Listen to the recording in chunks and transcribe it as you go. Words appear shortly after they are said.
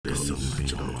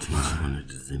attention? I wonder,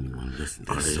 does anyone listen?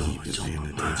 Are they even paying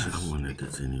attention? I wonder,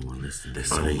 does anyone listen?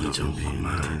 Are they even paying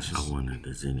attention? I wonder,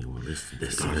 does anyone listen?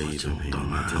 Are they even paying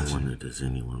attention? I wonder, does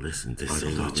anyone listen? Are they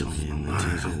even paying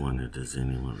attention? I wonder, does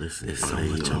anyone listen? Are they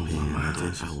even paying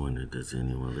attention? I wonder, does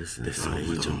anyone listen? Are they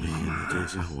even paying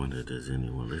attention? I wonder, does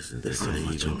anyone listen? Are they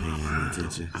even paying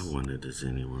attention? I wonder, does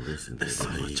anyone listen? Are they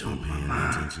even paying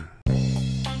attention?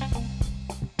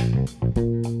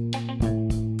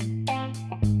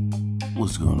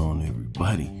 What's going on,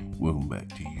 everybody? Welcome back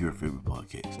to your favorite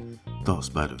podcast, Thoughts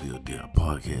by the VLDI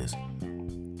Podcast.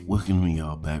 Welcoming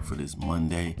y'all back for this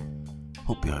Monday.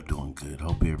 Hope y'all doing good.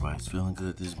 Hope everybody's feeling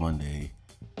good this Monday.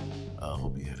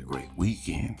 Hope you had a great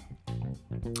weekend.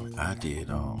 I did.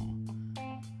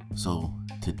 So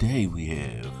today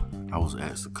I was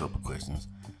asked a couple questions.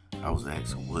 I was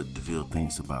asked what DeVille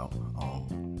thinks about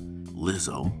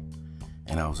Lizzo,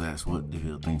 and I was asked what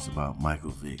DeVille thinks about Michael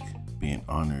Vick being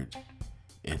honored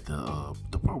at the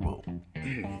Pro Bowl.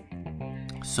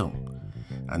 So,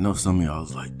 I know some of y'all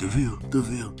was like, DeVille,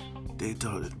 they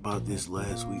talked about this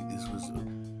last week. This was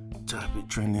a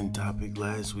trending topic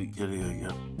last week.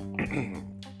 Yeah.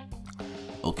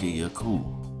 Okay, yeah, cool.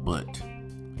 But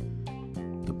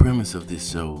the premise of this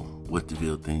show, what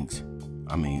DeVille thinks,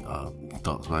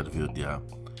 Thoughts by DeVille,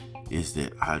 is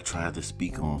that I try to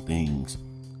speak on things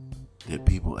that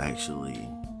people actually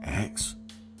ask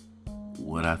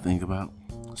what I think about.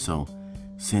 So,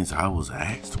 since I was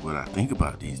asked what I think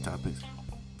about these topics,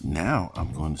 now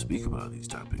I'm going to speak about these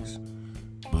topics.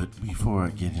 But before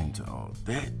I get into all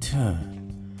that,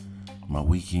 my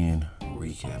weekend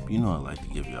recap. You know I like to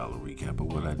give y'all a recap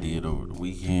of what I did over the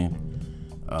weekend.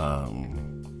 I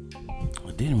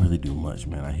didn't really do much,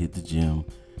 man. I hit the gym,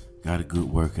 got a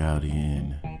good workout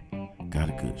in, got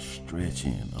a good stretch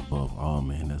in. Above all,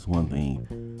 man, that's one thing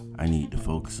I need to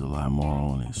focus a lot more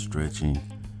on is stretching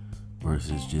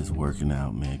versus just working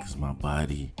out, man, because I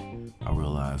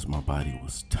realized my body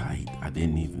was tight. I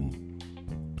didn't even,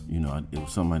 it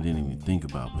was something I didn't even think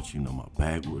about, but, my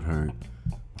back would hurt,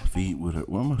 my feet would hurt.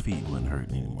 Well, my feet wouldn't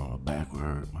hurt anymore. My back would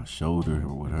hurt, my shoulder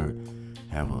would hurt.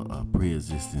 Have a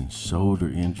pre-existing shoulder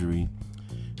injury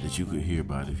that you could hear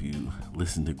about if you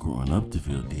listen to Growing Up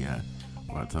DeVille DI,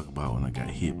 where I talk about when I got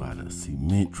hit by the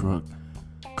cement truck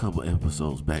a couple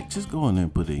episodes back. Just go in there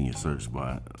and put it in your search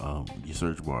bar.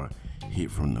 Hit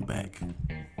from the back,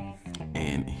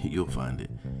 and you'll find it.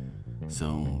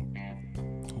 So,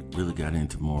 really got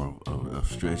into more of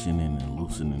stretching and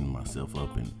loosening myself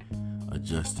up and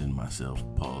adjusting myself.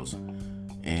 Pause.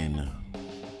 And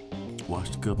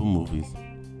watched a couple movies.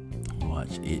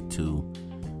 Watched It 2,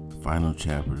 final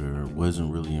chapter.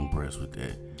 Wasn't really impressed with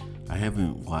that. I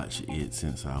haven't watched It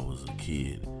since I was a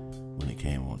kid when it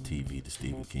came on TV, the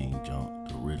Stephen King junk,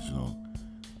 the original.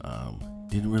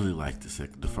 Didn't really like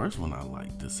the first one I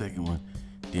liked. The second one,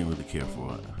 didn't really care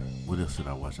for it. What else did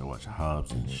I watch? I watched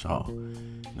Hobbs and Shaw.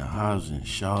 Now, Hobbs and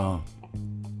Shaw,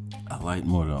 I liked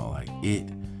more than I liked It.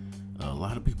 A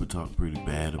lot of people talk pretty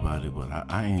bad about it, but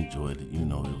I enjoyed it. It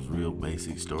was a real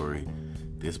basic story.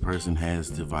 This person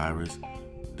has the virus.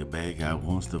 The bad guy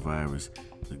wants the virus.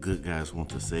 The good guys want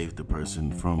to save the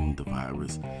person from the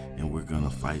virus. And we're going to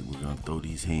fight. We're going to throw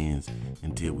these hands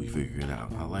until we figure it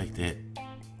out. I like that.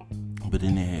 But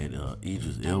then they had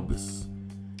Idris Elba's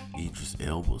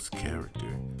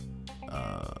character.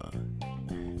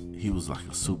 He was like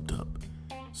a souped up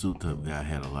guy.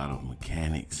 Had a lot of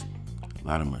mechanics, a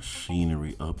lot of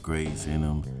machinery upgrades in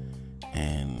him,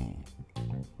 and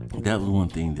that was one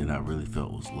thing that I really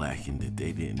felt was lacking that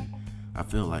they didn't. I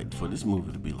feel like for this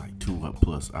movie to be like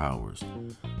 2+ hours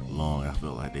long, I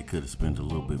felt like they could have spent a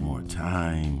little bit more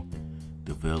time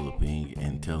developing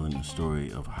and telling the story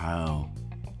of how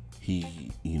he,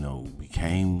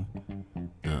 became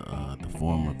the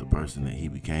form of the person that he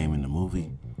became in the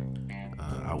movie.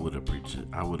 I would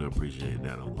appreciate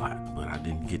that a lot, but I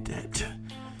didn't get that.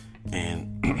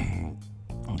 And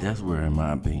that's where, in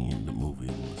my opinion, the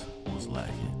movie was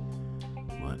lacking.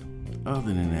 But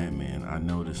other than that, man, I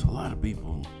noticed a lot of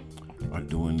people are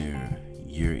doing their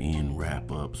year-end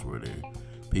wrap-ups where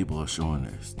people are showing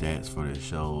their stats for their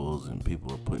shows, and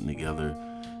people are putting together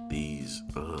these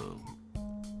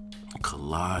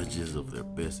collages of their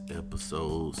best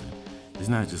episodes. It's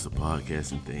not just a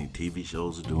podcasting thing. TV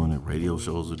shows are doing it, radio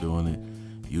shows are doing it,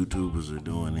 YouTubers are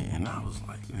doing it, and I was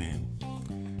like, man,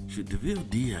 should DeVille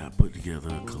DI put together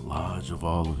a collage of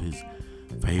all of his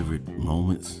favorite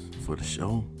moments for the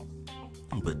show?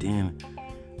 But then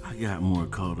I got more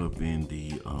caught up in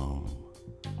the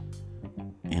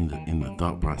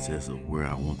thought process of where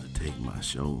I want to take my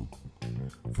show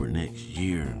for next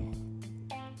year.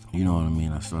 You know what I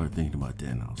mean? I started thinking about that,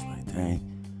 and I was like, dang,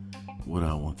 what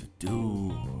I want to do,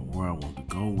 where I want to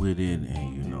go with it,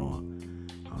 and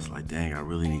I was like, dang, I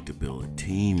really need to build a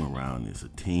team around this. A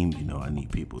team, I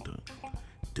need people to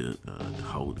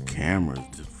hold the cameras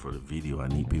for the video. I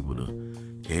need people to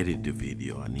edit the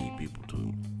video. I need people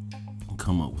to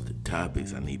come up with the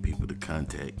topics. I need people to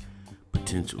contact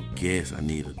potential guests. I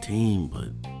need a team, but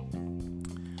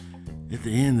at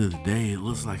the end of the day, it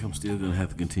looks like I'm still gonna have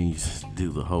to continue to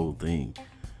do the whole thing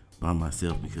by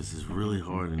myself, because it's really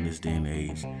hard in this day and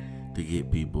age to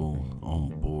get people on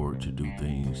board to do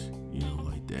things,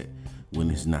 like that, when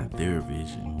it's not their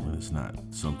vision, when it's not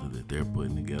something that they're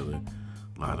putting together.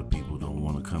 A lot of people don't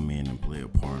want to come in and play a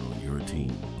part on your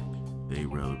team. They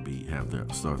rather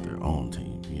start their own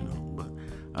team, But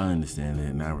I understand that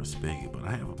and I respect it. But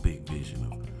I have a big vision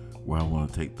of where I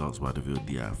want to take Thoughts by DeVille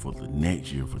DI for the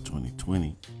next year, for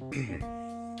 2020.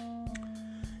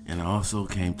 And I also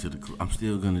came to I'm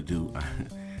still gonna do.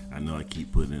 I know I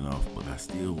keep putting it off, but I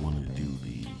still want to do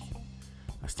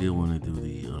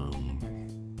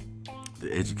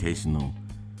the educational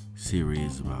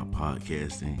series about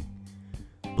podcasting.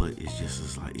 But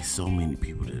it's so many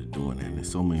people that are doing that, and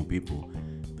there's so many people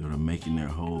that are making their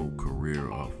whole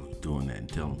career off of doing that and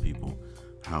telling people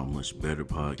how much better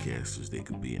podcasters they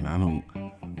could be. And I don't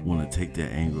want to take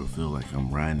that angle or feel like I'm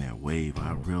riding that wave.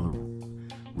 I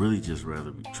really just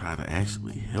rather try to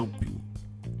actually help you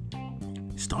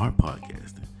start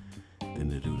podcasting than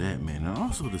to do that, man. I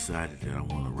also decided that I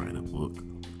want to write a book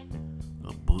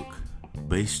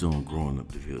based on Growing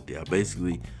Up DeVille DI.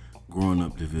 Basically, Growing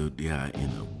Up DeVille DI in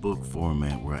a book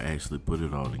format where I actually put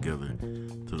it all together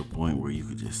to the point where you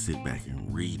could just sit back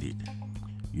and read it.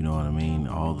 You know what I mean?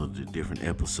 All of the different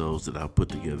episodes that I put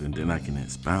together, and then I can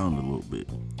expound a little bit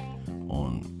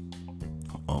on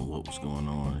what was going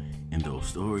on in those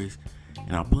stories.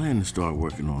 And I plan to start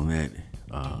working on that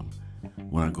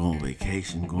when I go on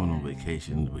vacation. Going on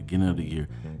vacation in the beginning of the year,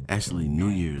 actually New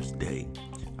Year's Day,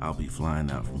 I'll be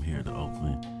flying out from here to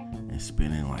Oakland and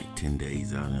spending like 10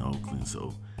 days out in Oakland.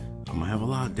 So I'm gonna have a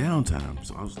lot of downtime.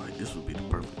 So I was like, this would be the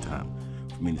perfect time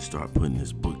for me to start putting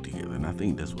this book together. And I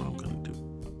think that's what I'm gonna do.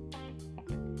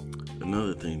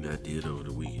 Another thing that I did over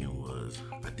the weekend was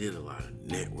I did a lot of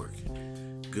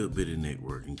networking. Good bit of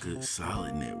networking, good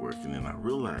solid networking. And I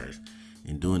realized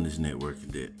in doing this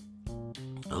networking that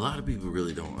a lot of people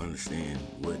really don't understand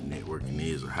what networking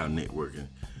is or how networking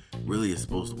really is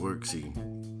supposed to work. See,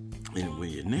 and when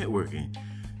you're networking,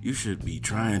 you should be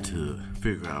trying to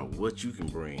figure out what you can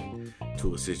bring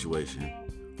to a situation,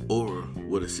 or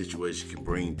what a situation can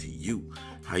bring to you,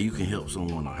 how you can help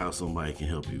someone or how somebody can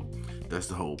help you. That's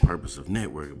the whole purpose of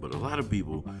networking. But a lot of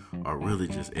people are really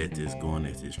just going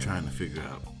at this, trying to figure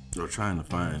out or trying to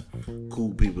find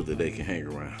cool people that they can hang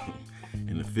around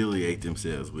and affiliate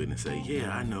themselves with and say, yeah,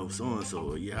 I know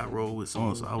so-and-so, or yeah, I roll with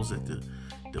so-and-so. I was at the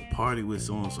party with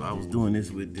so-and-so. I was doing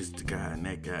this with this guy and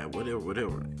that guy,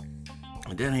 whatever.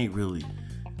 And that ain't really,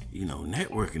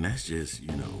 networking. That's just,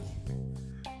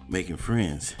 making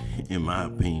friends, in my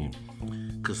opinion.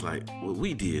 Because, like, what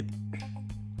we did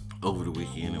over the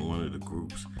weekend in one of the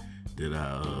groups that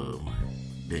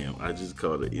I just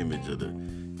caught an image of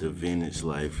the Vintage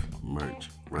Life merch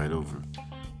right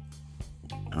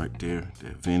there.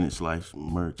 That Vintage Life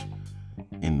merch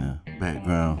in the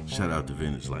background. Shout out to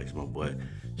Vintage Life, my boy,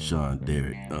 Sean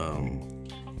Derrick,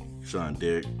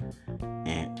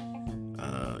 and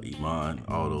Iman,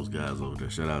 all those guys over there.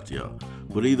 Shout out to y'all.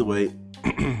 But either way,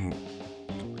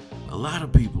 a lot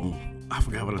of people, I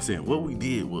forgot what I was saying. What we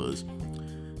did was,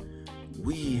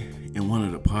 we, in one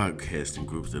of the podcasting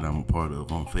groups that I'm a part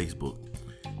of on Facebook,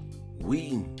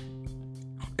 we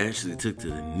actually took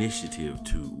the initiative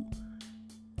to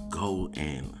go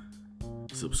and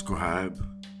subscribe,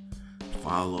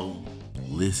 follow,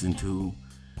 listen to,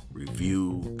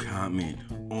 review, comment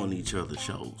on each other's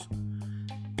shows.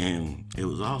 And it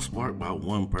was all sparked by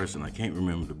one person. I can't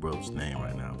remember the brother's name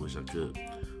right now. I wish I could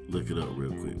look it up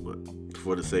real quick, but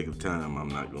for the sake of time, I'm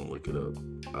not gonna look it up.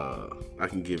 I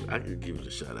could give it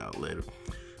a shout out later.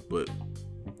 But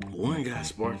one guy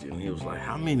sparked it, and he was like,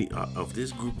 how many of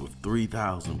this group of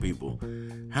 3,000 people,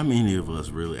 how many of us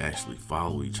really actually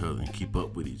follow each other and keep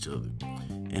up with each other?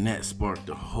 And that sparked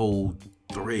a whole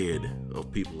thread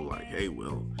of people like, hey,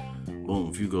 well,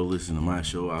 boom, if you go listen to my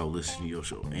show, I'll listen to your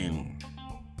show. And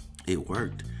it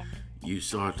worked. You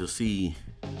start to see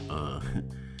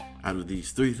out of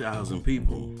these 3,000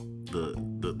 people,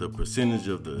 the percentage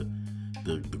of the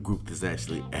group that's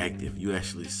actually active. You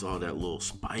actually saw that little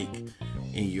spike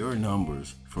in your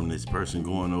numbers from this person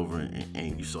going over,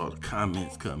 and you saw the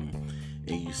comments coming,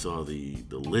 and you saw the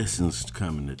listens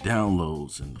coming, the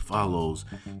downloads and the follows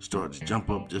start to jump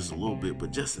up just a little bit,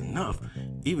 but just enough.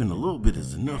 Even a little bit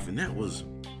is enough, and that was,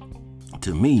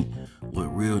 to me,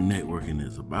 what real networking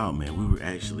is about, man. We were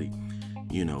actually,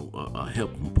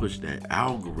 helping push that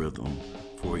algorithm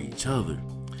for each other.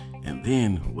 And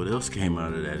then what else came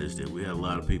out of that is that we had a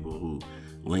lot of people who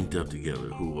linked up together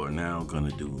who are now going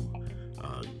to do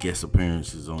guest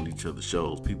appearances on each other's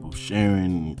shows. People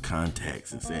sharing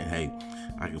contacts and saying, hey,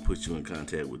 I can put you in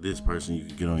contact with this person. You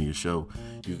can get on your show.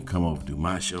 You can come over, do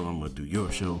my show. I'm going to do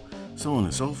your show, so on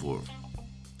and so forth.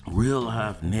 Real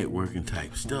life networking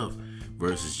type stuff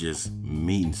versus just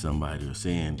meeting somebody or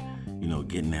saying,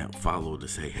 getting that follow to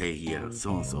say, hey, yeah,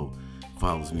 so-and-so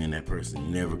follows me, and that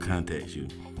person never contacts you.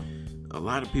 A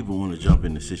lot of people want to jump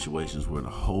into situations where the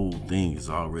whole thing has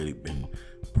already been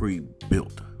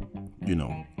pre-built.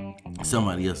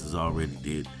 Somebody else has already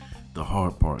did the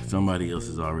hard part. Somebody else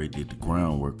has already did the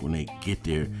groundwork. When they get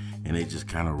there and they just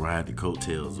kind of ride the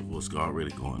coattails of what's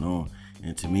already going on.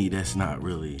 And to me, that's not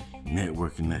really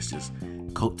networking. That's just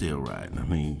coattail riding. I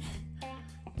mean,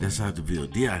 that's how DeVille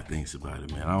D.I. thinks about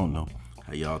it, man. I don't know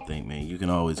how y'all think, man. You can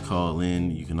always call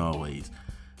in. You can always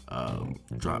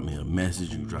drop me a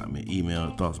message. You can drop me an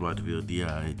email,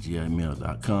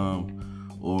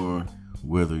 thoughtsabouttdevilledi@gmail.com, or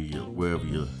wherever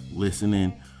you're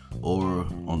listening, or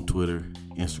on Twitter,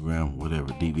 Instagram,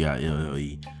 whatever,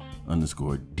 DVILLE_DI.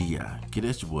 Okay,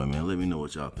 that's your boy, man. Let me know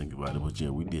what y'all think about it. But yeah,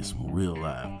 we did some real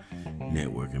live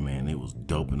networking, man. It was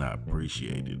dope, and I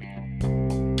appreciated it.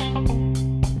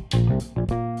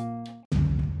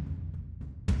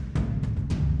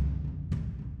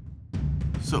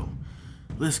 So,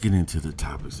 let's get into the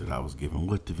topics that I was given.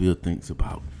 What DeVille thinks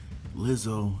about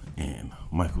Lizzo and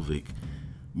Michael Vick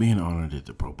being honored at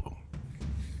the Pro Bowl.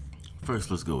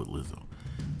 First, let's go with Lizzo.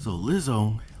 So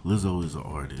Lizzo is an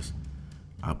artist,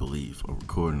 I believe, a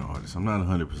recording artist. I'm not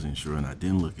 100% sure, and I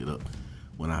didn't look it up.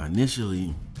 When I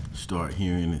initially started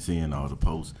hearing and seeing all the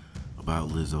posts about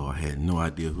Lizzo, I had no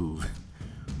idea who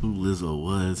Lizzo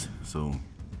was. So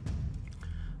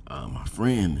my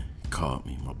friend called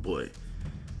me, my boy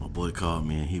called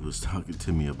me, and he was talking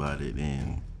to me about it,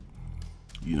 and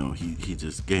he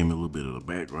just gave me a little bit of the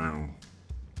background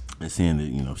and saying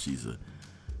that she's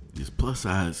this plus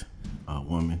size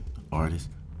woman, artist,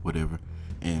 whatever,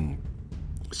 and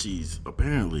she's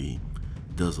apparently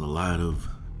does a lot of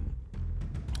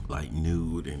like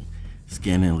nude and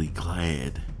scantily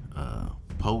clad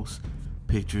posts,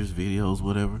 pictures, videos,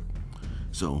 whatever.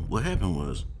 So what happened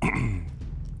was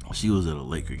she was at a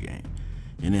Laker game,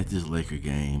 and at this Laker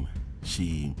game,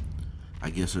 I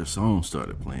guess her song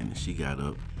started playing, and she got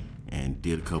up and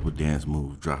did a couple dance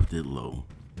moves, dropped it low,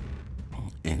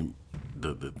 and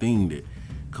the thing that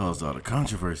caused all the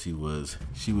controversy was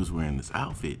she was wearing this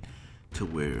outfit to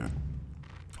where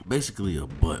basically her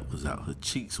butt was out, her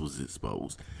cheeks was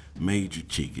exposed, major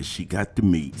cheek, and she got the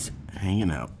meats hanging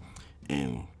out,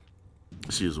 and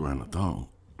she was wearing a thong.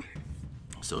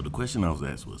 So the question I was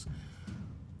asked was,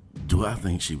 do I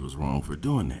think she was wrong for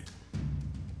doing that?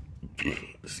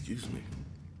 Excuse me.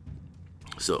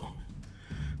 So,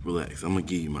 relax, I'm gonna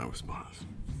give you my response.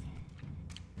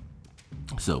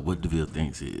 So what DeVille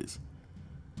thinks is,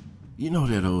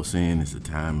 that old saying, it's a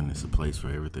time and it's a place for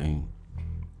everything.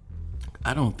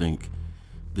 I don't think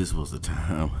this was the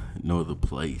time nor the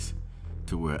place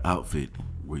to wear an outfit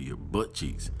where your butt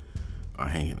cheeks are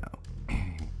hanging out.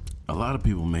 A lot of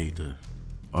people made the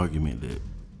argument that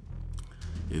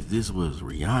if this was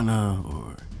Rihanna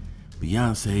or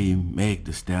Beyonce, Meg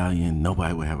Thee Stallion,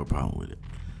 nobody would have a problem with it.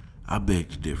 I beg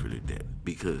to differ at that,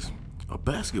 because a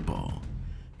basketball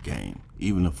game,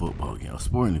 even a football game, a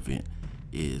sporting event,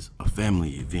 is a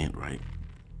family event, right?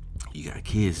 You got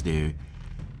kids there,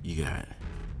 you got,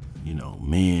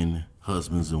 men,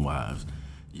 husbands and wives,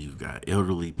 you've got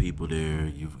elderly people there,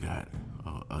 you've got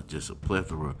just a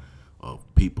plethora of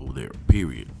people there,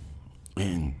 period.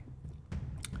 And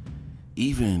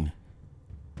even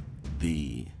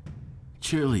the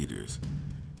cheerleaders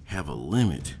have a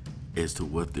limit as to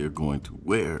what they're going to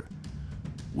wear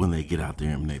when they get out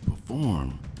there and they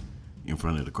perform in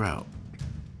front of the crowd.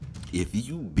 If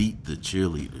you beat the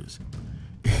cheerleaders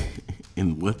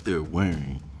in what they're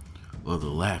wearing, or the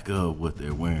lack of what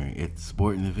they're wearing at the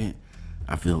sporting event,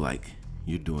 I feel like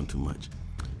you're doing too much.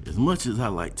 As much as I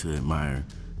like to admire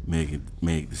Meg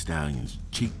Thee Stallion's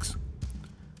cheeks,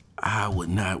 I would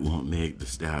not want Meg Thee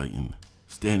Stallion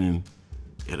standing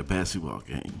at a basketball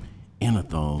game in a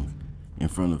thong in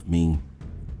front of me,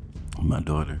 my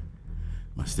daughter,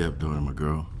 my stepdaughter, my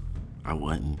girl. I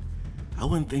wouldn't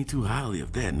think too highly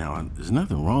of that. Now, there's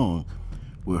nothing wrong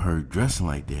with her dressing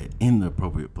like that in the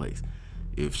appropriate place.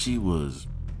 if she was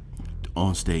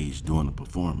on stage doing a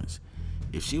performance,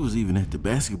 if she was even at the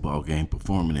basketball game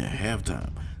performing at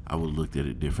halftime, I would have looked at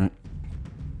it different.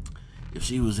 If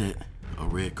she was at a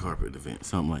red carpet event,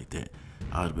 something like that,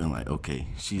 I would have been like, okay,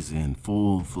 she's in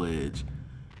full-fledged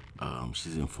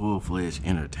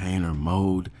entertainer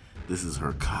mode. This is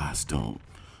her costume.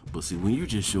 But see, when you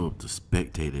just show up to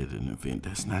spectate at an event,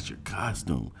 that's not your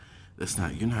costume.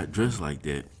 You're not dressed like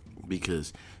that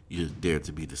because you're there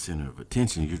to be the center of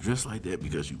attention. You're dressed like that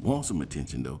because you want some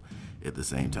attention, though. At the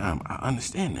same time, I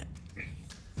understand that.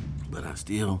 But I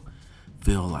still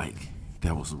feel like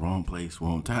that was the wrong place,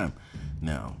 wrong time.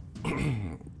 Now,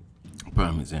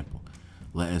 prime example.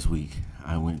 Last week,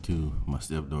 I went to my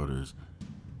stepdaughter's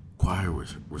choir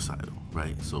recital,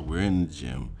 right? So we're in the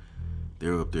gym.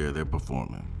 They're up there, they're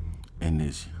performing. And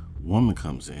this woman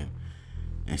comes in,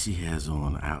 and she has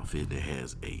on an outfit that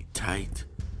has a tight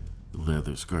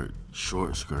leather skirt,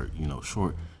 short skirt,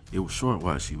 short. It was short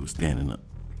while she was standing up.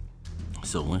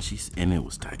 So and it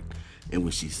was tight. And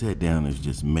when she sat down, it was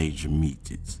just major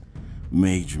meatage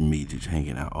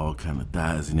hanging out, all kind of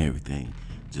thighs and everything,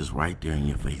 just right there in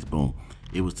your face, boom.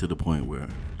 It was to the point where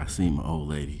I seen my old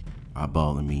lady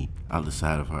eyeballing me out the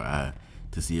side of her eye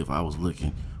to see if I was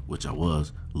looking, which I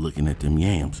was, looking at them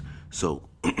yams. So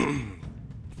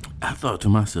I thought to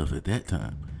myself at that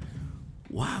time,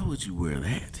 why would you wear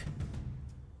that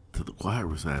to the choir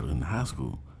recital in the high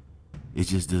school? It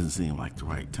just doesn't seem like the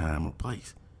right time or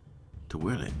place to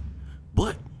wear that.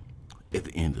 But at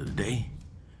the end of the day,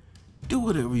 do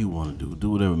whatever you want to do.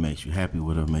 Do whatever makes you happy,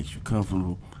 whatever makes you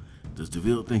comfortable. Does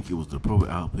DeVille think it was the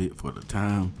appropriate outfit for the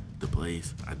time, the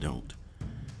place? I don't.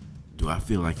 Do I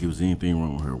feel like it was anything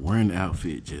wrong with her wearing the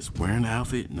outfit, just wearing the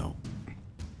outfit? No.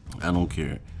 I don't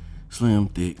care. Slim,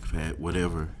 thick, fat,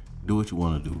 whatever. Do what you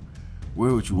want to do.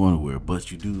 Wear what you want to wear,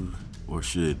 but you do, or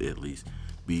should at least,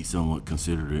 be somewhat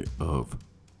considerate of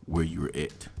where you're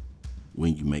at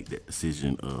when you make that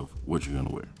decision of what you're going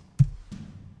to wear.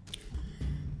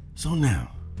 So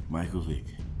now, Michael Vick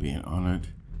being honored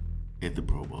at the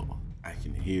Pro Bowl. I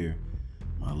can hear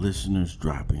my listeners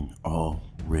dropping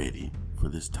already for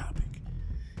this topic.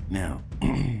 Now,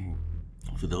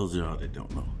 for those of y'all that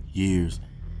don't know, years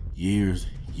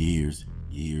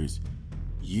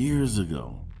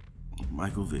ago,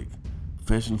 Michael Vick,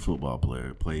 professional football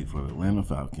player, played for the Atlanta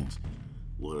Falcons,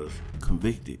 was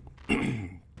convicted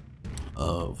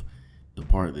of the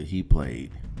part that he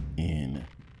played in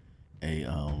a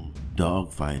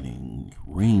dog fighting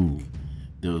ring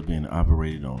that was being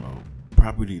operated on a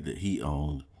property that he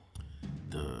owned.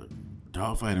 The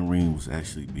dog fighting ring was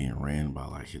actually being ran by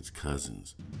like his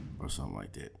cousins or something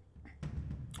like that.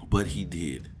 But he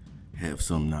did have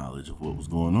some knowledge of what was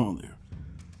going on there.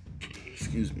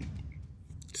 Excuse me.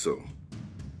 So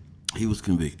he was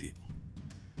convicted.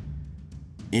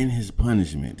 In his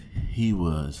punishment, he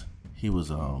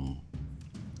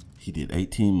did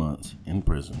 18 months in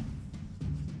prison.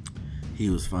 He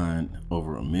was fined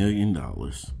over $1 million.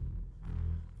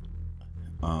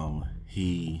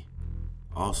 He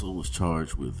also was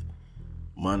charged with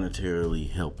monetarily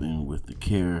helping with the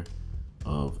care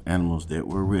of animals that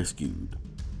were rescued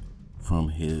from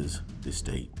his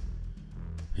estate,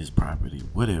 his property,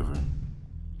 whatever.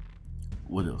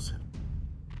 What else?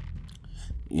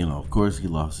 Of course he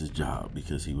lost his job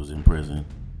because he was in prison.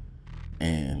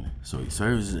 And so he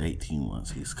serves his 18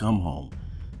 months. He's come home.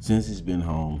 Since he's been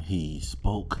home, he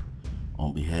spoke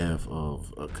on behalf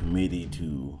of a committee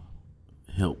to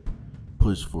help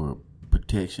push for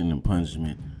protection and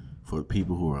punishment for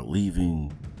people who are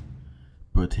leaving,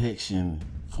 protection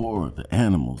for the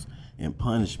animals, and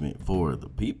punishment for the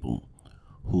people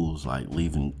who's like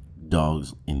leaving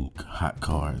dogs in hot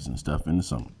cars and stuff in the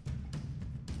summer.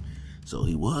 So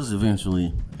he was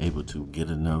eventually able to get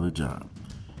another job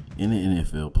in the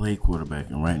NFL, play quarterback,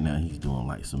 and right now he's doing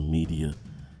like some media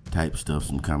type stuff,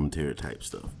 some commentary type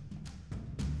stuff.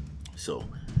 So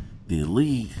the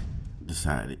league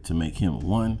decided to make him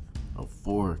one of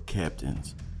 4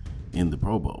 captains in the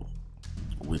Pro Bowl,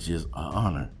 which is an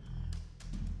honor.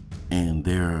 And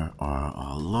there are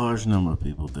a large number of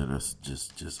people that are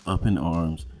just up in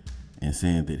arms and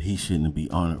saying that he shouldn't be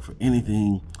honored for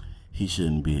anything. He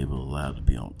shouldn't be allowed to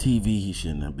be on TV. He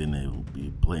shouldn't have been able to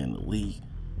be playing the league.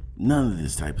 None of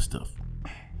this type of stuff.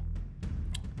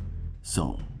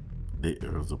 So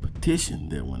there was a petition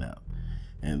that went out.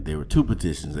 And there were 2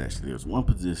 petitions, actually. There was one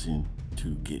petition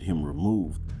to get him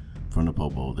removed from the Pro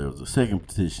Bowl. There was a second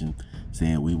petition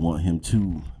saying we want him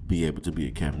to be able to be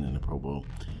a captain in the Pro Bowl.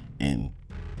 And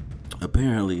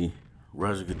apparently,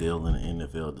 Roger Goodell and the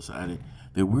NFL decided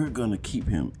that we're going to keep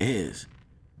him as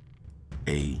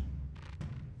a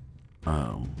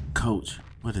coach.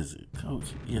 What is it?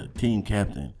 Coach? Yeah, team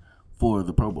captain for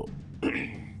the Pro Bowl.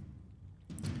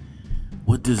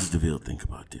 What does DeVille think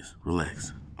about this?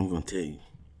 Relax. I'm going to tell you.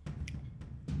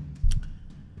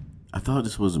 I thought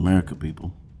this was America,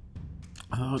 people.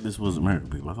 I thought this was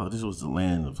the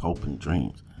land of hope and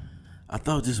dreams. I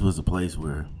thought this was a place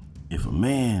where if a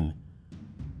man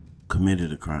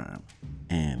committed a crime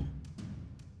and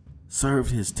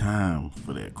served his time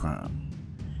for that crime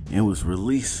and was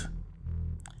released,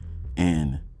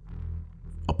 and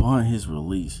upon his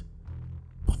release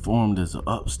performed as an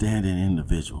upstanding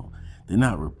individual, did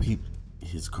not repeat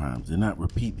his crimes, did not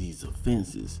repeat these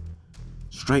offenses,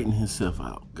 straighten himself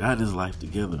out, got his life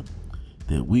together,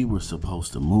 that we were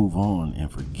supposed to move on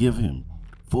and forgive him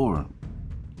for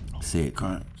said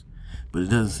crimes. But it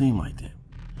doesn't seem like that.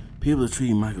 People are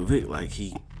treating Michael Vick like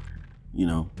he,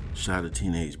 shot a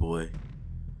teenage boy,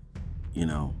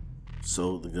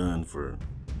 sold the gun for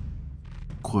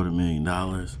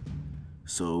 $250,000,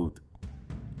 sold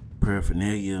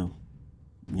paraphernalia,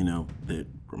 that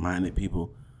reminded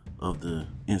people of the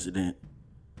incident,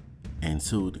 and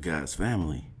sued the guy's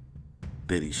family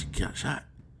that he got shot.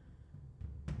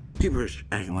 People are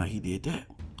acting like he did that.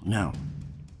 Now,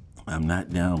 I'm not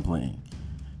downplaying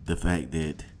the fact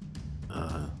that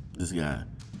this guy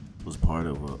was part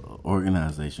of a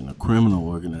criminal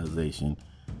organization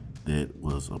that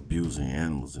was abusing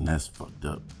animals, and that's fucked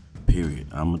up, period.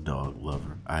 I'm a dog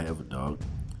lover. I have a dog.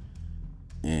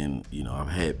 And, I've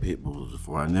had pit bulls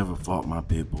before. I never fought my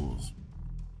pit bulls.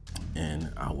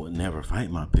 And I would never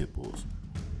fight my pit bulls.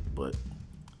 But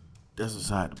that's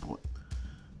beside the point.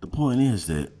 The point is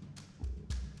that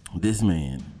this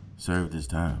man served his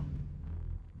time.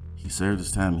 He served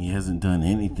his time. He hasn't done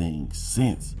anything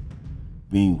since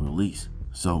being released.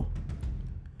 So,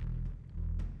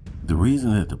 the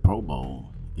reason that the Pro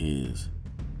Bowl is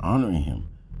honoring him,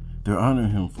 they're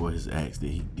honoring him for his acts that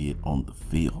he did on the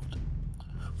field,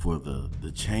 for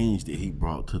the change that he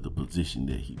brought to the position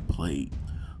that he played,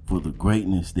 for the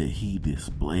greatness that he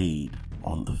displayed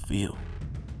on the field.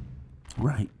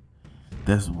 Right?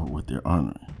 That's what they're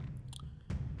honoring.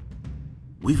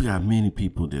 We've got many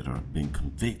people that are being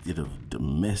convicted of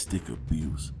domestic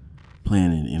abuse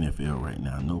playing in the NFL right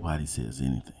now. Nobody says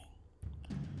anything.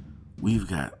 We've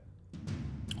got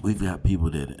people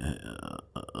that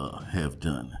have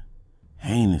done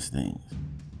heinous things.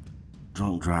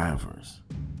 Drunk drivers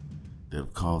that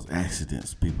have caused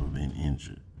accidents. People have been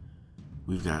injured.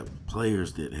 We've got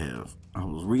players that have. I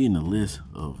was reading a list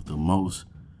of the most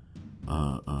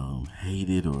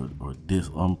hated or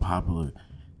unpopular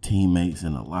teammates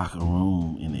in the locker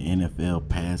room in the NFL,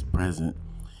 past, present.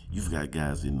 You've got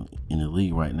guys in the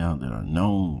league right now that are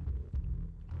known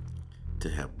to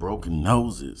have broken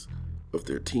noses of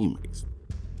their teammates,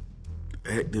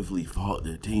 actively fought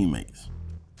their teammates.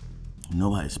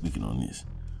 Nobody's speaking on this.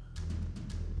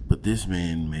 But this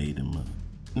man made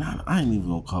I ain't even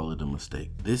gonna call it a mistake.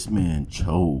 This man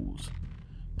chose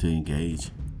to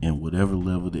engage in whatever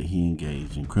level that he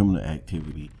engaged in criminal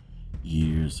activity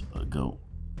years ago.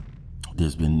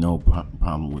 There's been no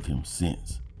problem with him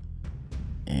since.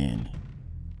 And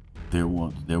they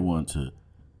want to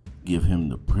give him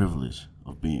the privilege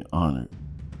of being honored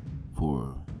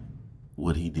for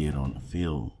what he did on the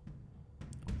field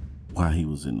while he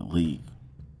was in the league.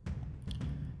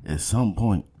 At some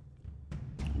point,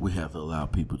 we have to allow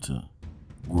people to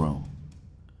grow.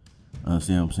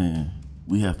 Understand what I'm saying?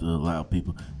 We have to allow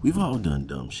people. We've all done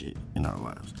dumb shit in our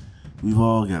lives. We've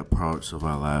all got parts of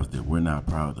our lives that we're not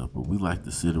proud of, but we like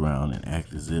to sit around and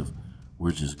act as if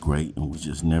we're just great and we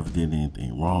just never did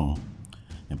anything wrong.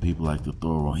 And people like to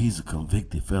throw around, he's a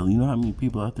convicted felon. You know how many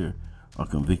people out there are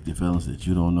convicted felons that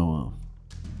you don't know of?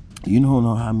 You don't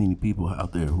know how many people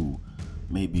out there who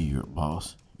may be your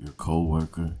boss, your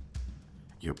co-worker,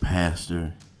 your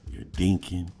pastor, your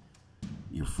deacon,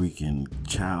 your freaking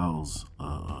child's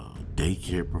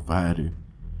daycare provider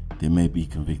that may be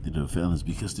convicted of felons,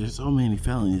 because there's so many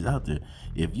felonies out there.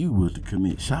 If you were to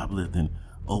commit shoplifting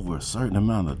over a certain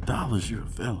amount of dollars, you're a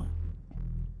felon.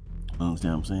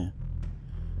 Understand what I'm saying?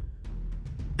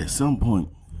 At some point,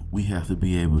 we have to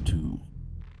be able to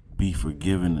be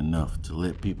forgiving enough to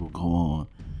let people go on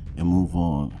and move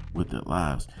on with their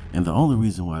lives. And the only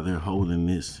reason why they're holding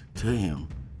this to him,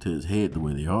 to his head the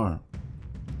way they are,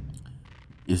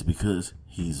 is because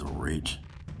he's a rich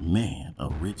man, a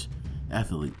rich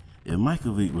athlete. If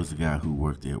Michael Vick was the guy who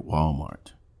worked at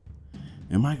Walmart,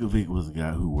 if Michael Vick was the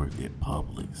guy who worked at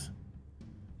Publix,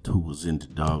 who was into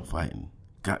dogfighting,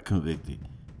 got convicted,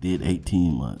 did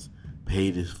 18 months,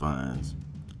 paid his fines,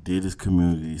 did his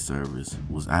community service,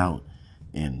 was out,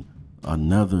 and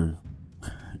another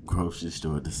grocery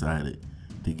store decided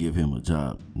to give him a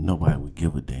job, nobody would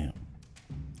give a damn.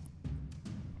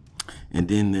 And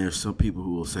then there's some people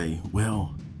who will say,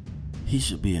 well, he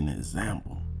should be an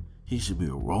example. He should be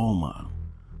a role model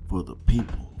for the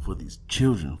people, for these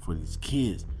children, for these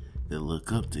kids that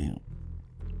look up to him.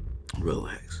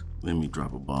 Relax. Let me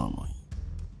drop a bomb on you.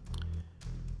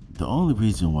 The only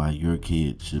reason why your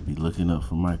kid should be looking up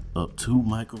to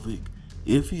Michael Vick,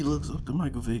 if he looks up to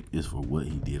Michael Vick, is for what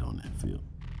he did on that field.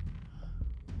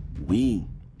 We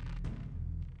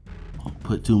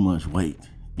put too much weight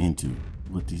into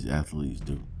what these athletes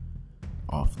do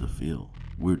off the field.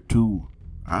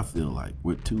 I feel like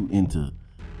we're too into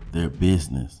their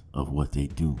business of what they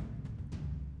do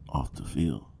off the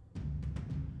field.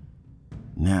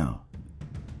 Now,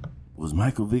 was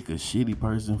Michael Vick a shitty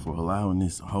person for allowing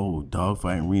this whole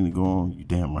dogfighting arena to go on? You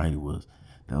damn right he was.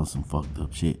 That was some fucked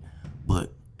up shit.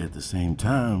 But at the same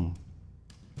time,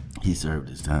 he served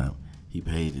his time. He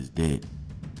paid his debt.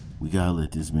 We gotta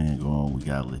let this man go on. We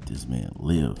gotta let this man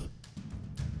live.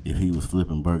 If he was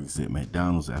flipping burgers at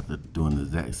McDonald's after doing the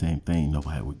exact same thing,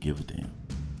 nobody would give a damn.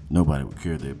 Nobody would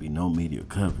care. There'd be no media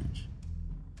coverage.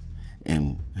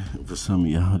 And for some of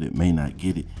y'all that may not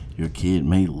get it, your kid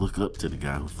may look up to the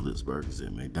guy who flips burgers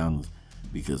at McDonald's,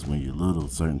 because when you're little,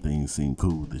 certain things seem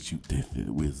cool that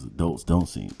we as adults don't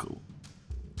seem cool.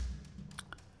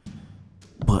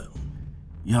 But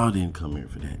y'all didn't come here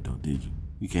for that though, did you?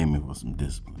 You came here for some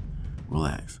discipline.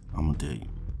 Relax. I'm gonna tell you.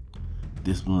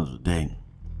 Discipline of the day.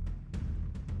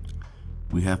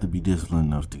 We have to be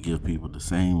disciplined enough to give people the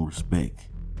same respect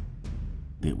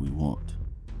that we want,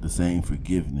 the same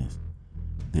forgiveness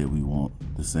that we want,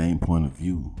 the same point of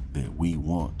view that we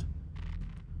want.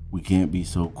 We can't be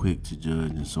so quick to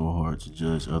judge and so hard to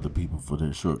judge other people for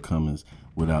their shortcomings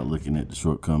without looking at the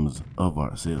shortcomings of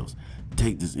ourselves.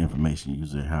 Take this information,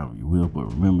 use it however you will, but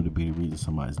remember to be the reason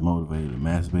somebody's motivated or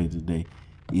masturbated today.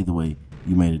 Either way,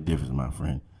 you made a difference, my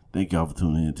friend. Thank y'all for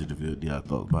tuning in to the VLDI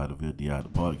Thoughts by the VLDI, the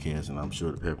podcast, and I'm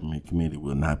sure the Peppermint Committee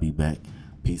will not be back.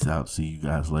 Peace out. See you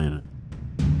guys later.